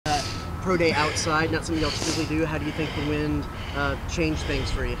pro day outside, not something you'll typically do. How do you think the wind changed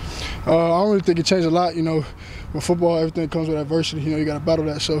things for you? I don't really think it changed a lot. You know, with football, everything comes with adversity. You know, you got to battle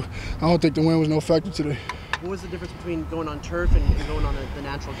that. So I don't think the wind was no factor today. What was the difference between going on turf and going on the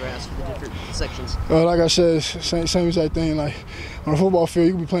natural grass for the different sections? Like I said, same exact thing. Like on a football field,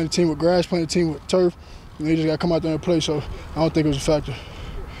 you can be playing a team with grass, playing a team with turf, and you just got to come out there and play. So I don't think it was a factor.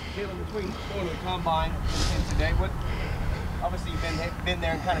 Jaylon, between going to the combine and today, obviously you've been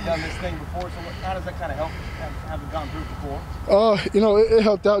there and kind of done this thing before. So how does that kind of help having gone through before? You know, it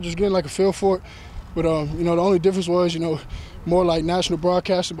helped out just getting like a feel for it. But you know, the only difference was, you know, more like national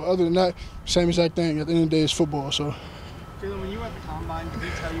broadcasting. But other than that, same exact thing. At the end of the day, it's football. So. Jaylon, when you were at the combine, did he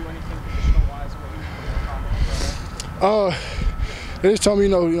tell you anything positional-wise what you were doing at the combine? They just told me,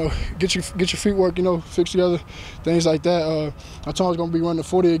 you know, get your feet work, you know, fix together, things like that. I told him I was gonna be running the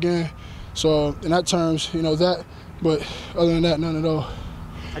 40 again. So in that terms, you know that. But other than that, none at all.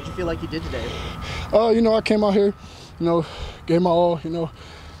 How'd you feel like you did today? You know, I came out here, you know, gave my all, you know.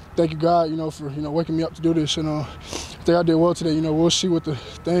 Thank you, God, you know, for, you know, waking me up to do this. And I think I did well today. You know, we'll see what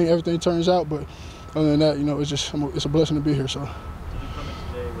everything turns out. But other than that, you know, it's a blessing to be here. So. Did you come in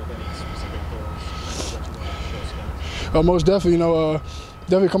today with any specific goals that you want to show Scott? Most definitely, you know,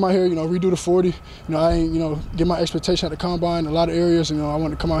 definitely come out here, you know, redo the 40. You know, I ain't, you know, get my expectation at the combine in a lot of areas. You know, I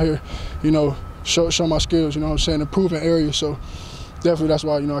want to come out here, you know, show my skills. You know what I'm saying, improve in areas. So definitely, that's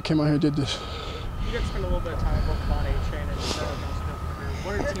why, you know, I came out here and did this. You got to spend a little bit of time with both Bonnie and Shane and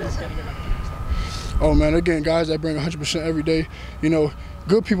what are teams getting in that? Oh man, they're getting guys that bring 100% every day. You know,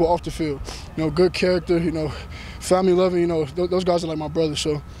 good people off the field. You know, good character. You know, family loving. You know, those guys are like my brothers.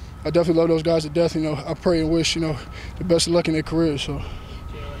 So I definitely love those guys to death. You know, I pray and wish, you know, the best of luck in their careers. So.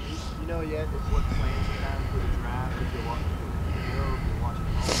 Jaylon, you know yet what plans you have for the draft? If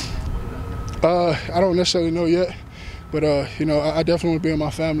you're watching I don't necessarily know yet, but you know, I definitely want to be with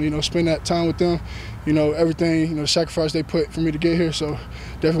my family. You know, spend that time with them. You know, everything. You know, the sacrifice they put for me to get here. So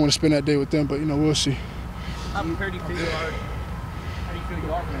definitely want to spend that day with them. But you know, we'll see. How prepared do you feel you are? How do you feel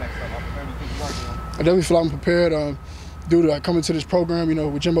you are for the next level? How prepared do you think you are, Jaylon? I definitely feel I'm prepared. Due to like coming to this program, you know,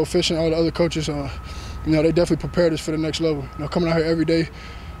 with Jimbo Fish and all the other coaches, you know, they definitely prepared us for the next level. You know, coming out here every day,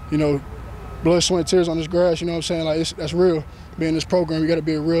 you know, blood, sweat, and tears on this grass. You know what I'm saying? Like that's real. Being in this program, you got to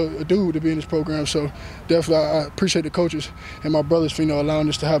be a dude to be in this program. So definitely, I appreciate the coaches and my brothers for, you know, allowing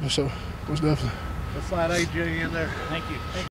this to happen. So most definitely. Let's slide AJ in there. Thank you.